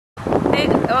Hey,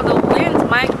 oh, the wind,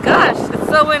 my gosh, it's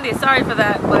so windy. Sorry for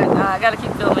that, but I gotta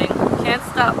keep filming. Can't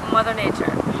stop Mother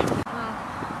Nature.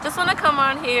 Just want to come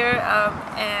on here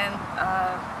and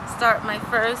start my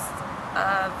first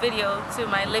video to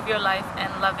my Live Your Life and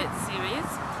Love It series.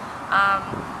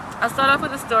 I'll start off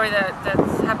with a story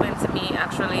that's happened to me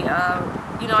actually.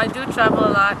 You know, I do travel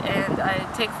a lot and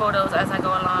I take photos as I go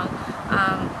along.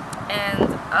 And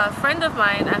a friend of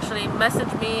mine actually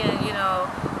messaged me and, you know,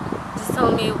 just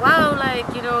told me, wow, like,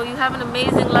 you know, you have an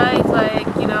amazing life, like,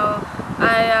 you know,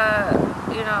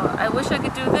 I wish I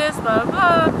could do this, blah,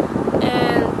 blah, blah.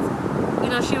 And, you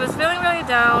know, she was feeling really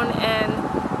down and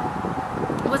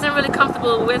wasn't really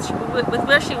comfortable with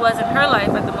where she was in her life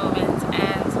at the moment.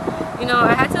 And, you know,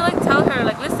 I had to, like, tell her,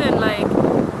 like, listen, like,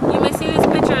 you may see these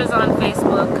pictures on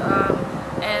Facebook,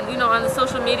 and, you know, on the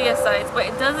social media sites, but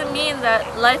it doesn't mean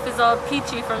that life is all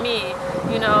peachy for me,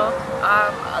 you know.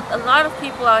 A lot of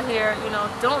people out here, you know,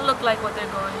 don't look like what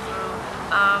they're going through,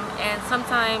 and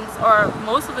sometimes, or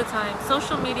most of the time,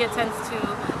 social media tends to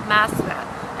mask that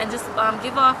and just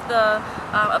give off the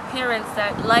appearance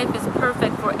that life is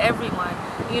perfect for everyone,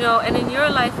 you know. And in your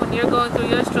life, when you're going through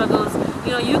your struggles,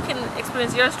 you know, you can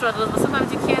experience your struggles, but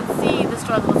sometimes you can't see the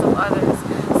struggles of others.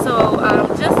 So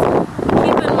just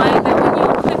keep in mind that when you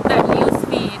click that news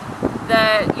feed,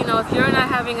 that, you know, if you're not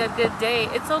having a good day,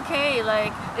 it's okay.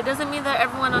 Like, it doesn't mean that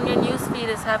everyone on your news feed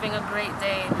is having a great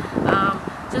day.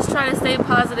 Just try to stay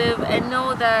positive and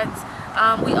know that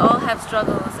we all have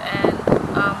struggles and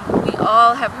we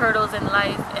all have hurdles in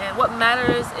life. And what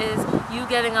matters is you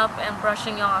getting up and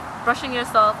brushing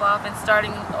yourself off and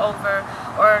starting over.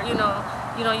 Or, you know,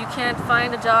 you can't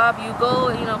find a job, you go,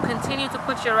 you know, continue to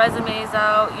put your resumes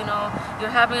out. You know, you're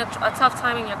having a tough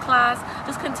time in your class,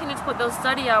 just continue to put those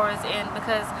study hours in,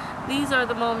 because these are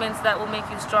the moments that will make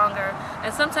you stronger.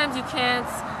 And sometimes you can't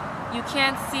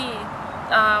see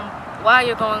why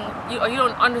you're going, or you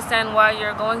don't understand why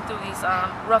you're going through these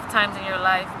rough times in your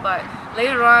life. But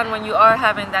later on, when you are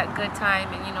having that good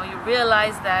time and, you know, you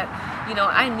realize that, you know,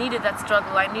 I needed that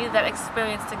struggle, I needed that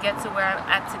experience to get to where I'm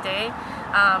at today.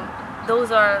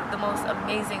 Those are the most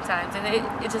amazing times, and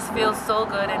it just feels so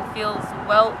good and feels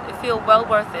well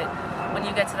worth it when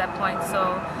you get to that point.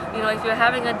 So, you know, if you're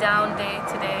having a down day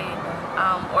today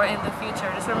or in the future,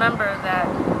 just remember that,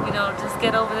 you know, just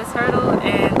get over this hurdle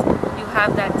and you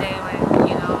have that day when